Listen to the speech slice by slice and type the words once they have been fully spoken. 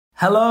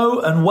Hello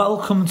and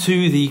welcome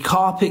to the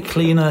Carpet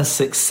Cleaner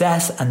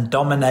Success and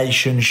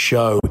Domination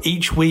Show.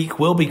 Each week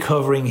we'll be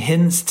covering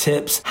hints,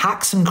 tips,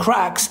 hacks and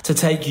cracks to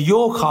take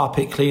your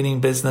carpet cleaning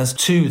business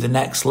to the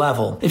next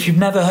level. If you've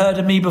never heard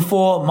of me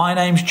before, my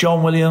name's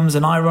John Williams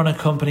and I run a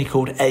company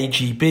called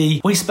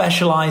AGB. We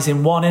specialize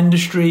in one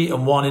industry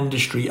and one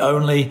industry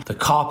only, the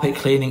carpet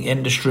cleaning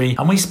industry,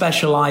 and we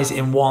specialize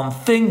in one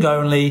thing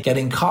only,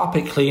 getting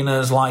carpet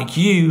cleaners like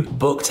you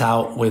booked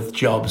out with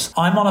jobs.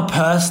 I'm on a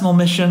personal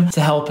mission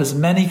to help as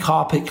many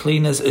carpet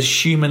cleaners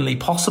as humanly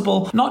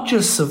possible, not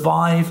just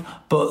survive,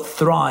 but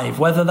thrive,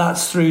 whether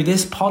that's through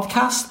this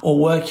podcast or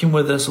working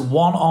with us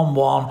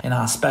one-on-one in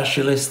our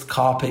specialist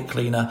carpet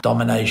cleaner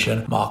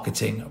domination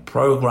marketing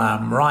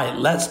program. Right,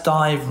 let's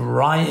dive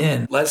right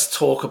in. Let's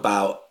talk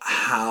about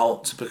how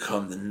to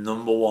become the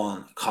number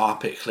one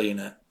carpet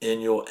cleaner in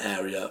your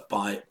area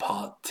by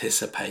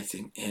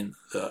participating in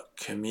the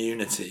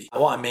community.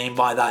 What I mean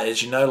by that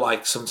is,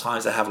 like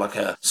sometimes they have like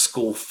a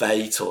school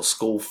fete or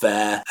school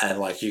fair, and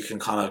like you can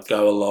kind of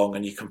go along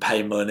and you can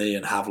pay money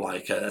and have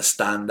like a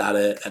stand at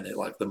it, and it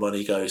like the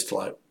money goes to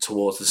like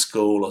towards the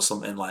school or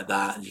something like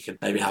that, and you can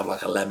maybe have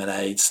like a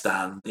lemonade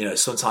stand.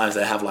 Sometimes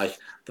they have like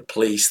the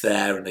police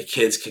there and the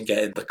kids can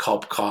get in the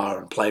cop car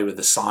and play with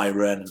the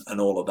siren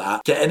and all of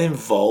that. Getting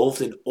involved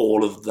in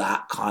all of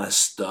that kind of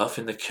stuff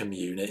in the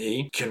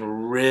community can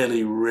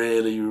really,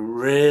 really,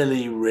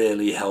 really,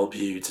 really help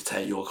you to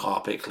take your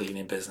carpet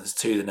cleaning business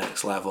to the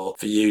next level,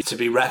 for you to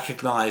be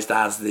recognized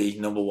as the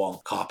number one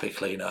carpet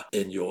cleaner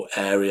in your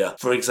area.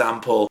 For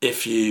example,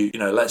 if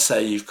let's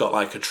say you've got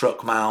like a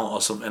truck mount or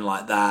something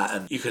like that,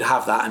 and you could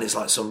have that and it's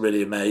like some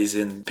really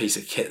amazing piece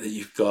of kit that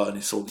you've got and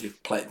it's all your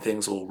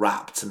things all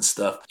wrapped and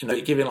stuff.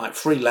 You're giving like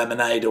free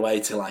lemonade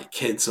away to like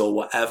kids or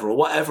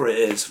whatever it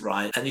is,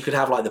 right? And you could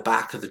have like the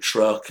back of the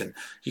truck, and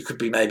you could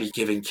be maybe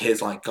giving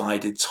kids like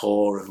guided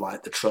tour of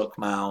like the truck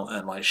mount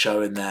and like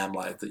showing them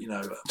like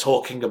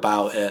talking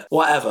about it,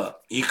 whatever.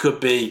 You could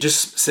be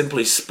just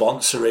simply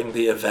sponsoring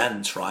the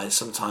event, right?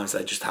 Sometimes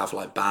they just have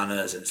like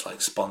banners and it's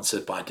like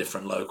sponsored by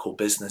different local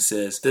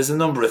businesses. There's a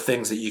number of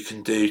things that you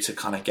can do to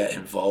kind of get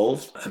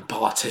involved and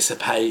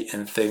participate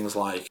in things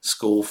like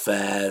school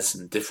fairs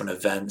and different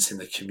events in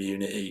the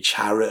community,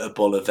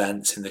 charitable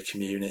events in the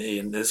community,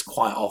 and there's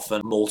quite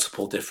often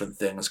multiple different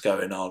things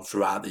going on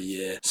throughout the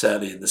year,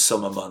 certainly in the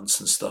summer months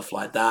and stuff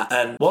like that.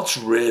 And what's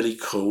really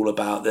cool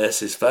about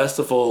this is, first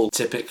of all,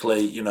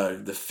 typically,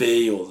 the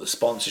fee or the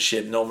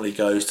sponsorship normally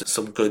goes to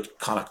some good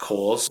kind of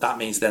cause. That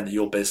means then that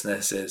your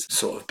business is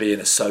sort of being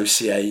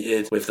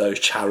associated with those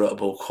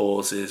charitable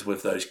causes,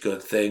 with those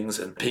good things,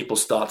 and people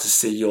start to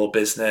see your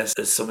business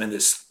as something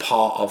that's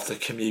part of the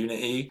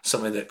community,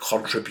 something that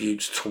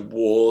contributes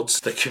towards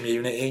the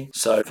community.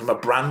 So from a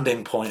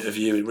branding point of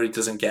view, it really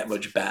doesn't get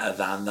much better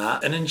than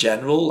that. And in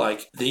general,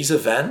 like these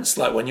events,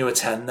 like when you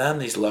attend them,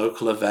 these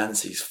local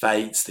events, these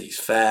fetes, these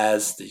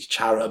fairs, these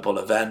charitable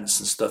events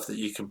and stuff that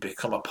you can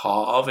become a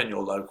part of in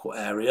your local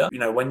area,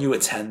 when you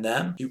attend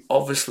them, you're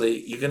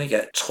going to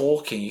get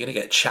talking, you're going to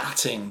get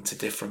chatting to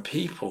different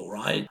people,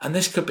 right? And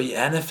this could be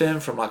anything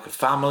from like a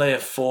family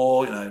of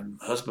four,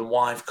 husband,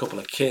 wife, couple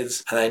of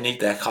kids, and they need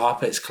their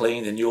carpets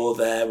cleaned, and you're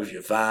there with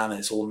your van and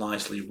it's all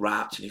nicely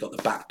wrapped and you've got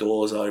the back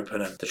doors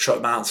open and the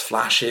truck mount's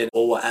flashing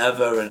or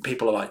whatever, and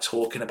people are like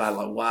talking about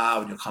like,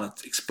 wow, and you're kind of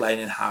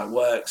explaining how it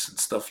works and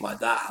stuff like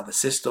that, how the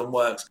system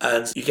works,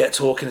 and you get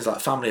talking as like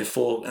family of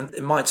four, and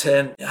it might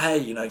turn, hey,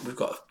 we've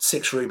got a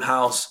 6-room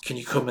house, can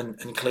you come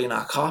and clean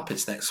our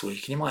carpets next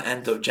week? And you might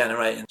end up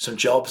generating some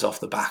jobs off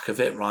the back of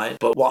it, right?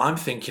 But what I'm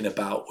thinking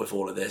about with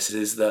all of this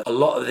is that a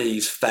lot of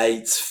these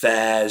fetes,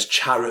 fairs,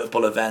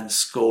 charitable events,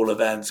 school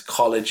events,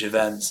 college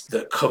events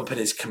that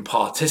companies can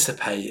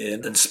participate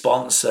in and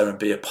sponsor and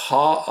be a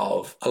part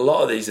of, a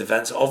lot of these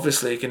events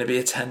obviously are going to be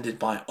attended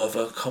by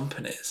other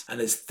companies. And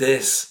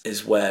this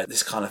is where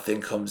this kind of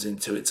thing comes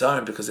into its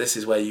own, because this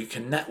is where you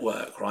can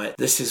network, right?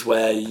 This is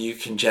where you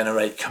can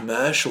generate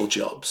commercial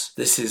jobs.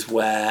 This is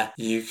where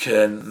you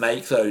can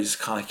make those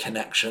kind of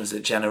connections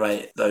that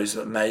generate those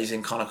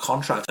amazing kind of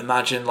contracts.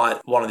 Imagine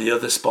like one of the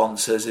other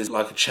sponsors is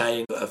like a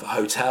chain of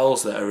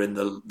hotels that are in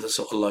the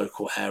sort of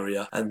local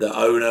area, and the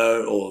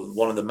owner or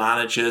one of the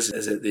managers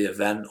is at the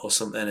event or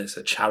something. It's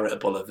a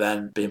charitable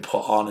event being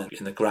put on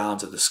in the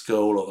grounds of the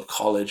school or the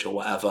college or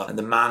whatever, and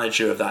the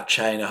manager of that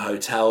chain of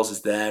hotels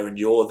is there and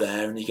you're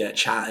there and you get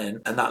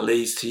chatting, and that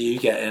leads to you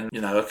getting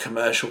a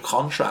commercial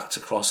contract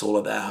across all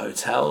of their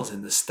hotels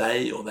in the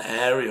state or the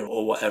area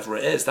or whatever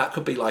it is. That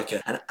could be like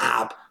an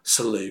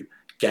absolute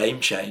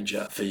game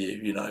changer for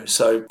you,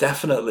 So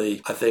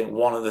definitely, I think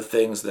one of the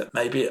things that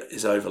maybe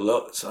is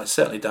overlooked, so I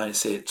certainly don't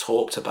see it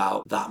talked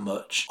about that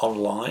much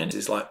online,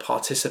 is like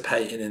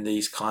participating in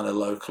these kind of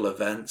local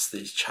events,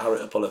 these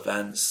charitable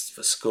events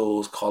for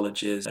schools,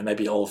 colleges, and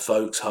maybe old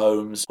folks'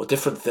 homes or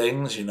different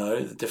things,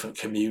 the different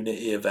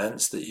community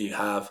events that you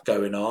have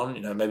going on.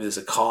 Maybe there's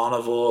a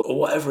carnival or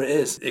whatever it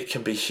is. It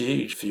can be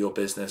huge for your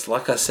business.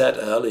 Like I said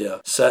earlier,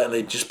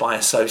 certainly just by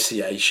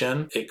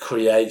association, it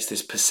creates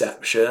this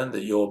perception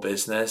that your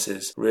business business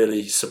is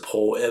really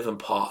supportive and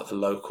part of the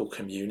local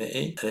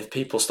community. And if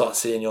people start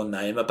seeing your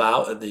name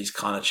about at these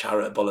kind of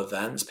charitable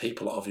events,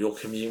 people of your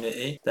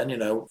community, then, you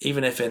know,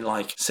 even if in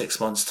like 6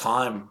 months'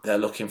 time they're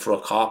looking for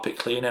a carpet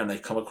cleaner and they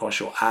come across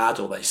your ad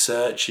or they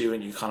search you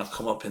and you kind of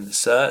come up in the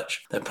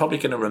search, they're probably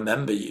going to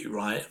remember you,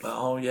 right? Like,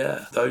 oh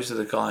yeah, those are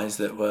the guys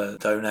that were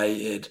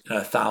donated, you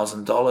know,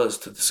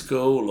 $1,000 to the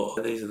school,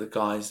 or these are the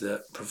guys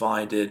that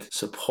provided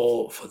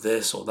support for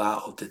this or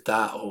that, or did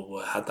that,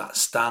 or had that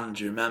stand,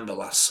 do you remember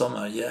last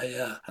summer?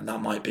 Yeah. And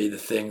that might be the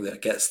thing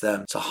that gets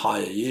them to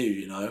hire you,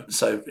 you know?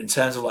 So in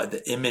terms of like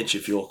the image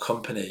of your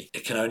company,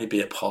 it can only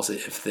be a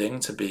positive thing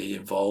to be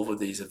involved with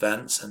these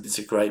events, and it's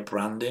a great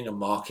branding and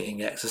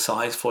marketing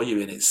exercise for you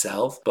in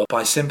itself. But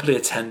by simply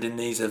attending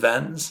these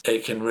events,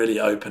 it can really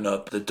open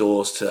up the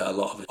doors to a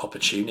lot of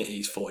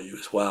opportunities for you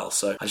as well.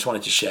 So I just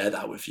wanted to share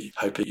that with you.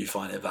 Hope that you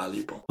find it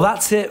valuable. Well,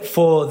 that's it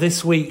for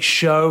this week's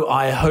show.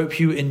 I hope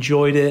you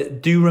enjoyed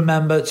it. Do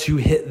remember to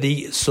hit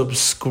the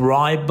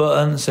subscribe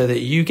button so that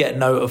you get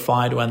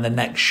notified when the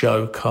next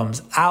show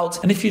comes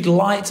out. And if you'd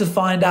like to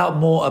find out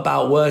more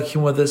about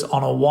working with us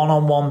on a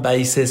one-on-one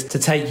basis to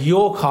take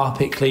your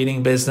carpet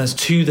cleaning business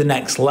to the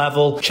next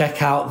level,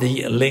 check out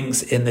the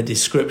links in the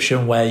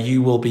description where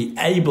you will be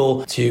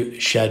able to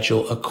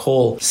schedule a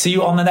call. See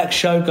you on the next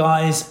show,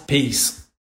 guys. Peace.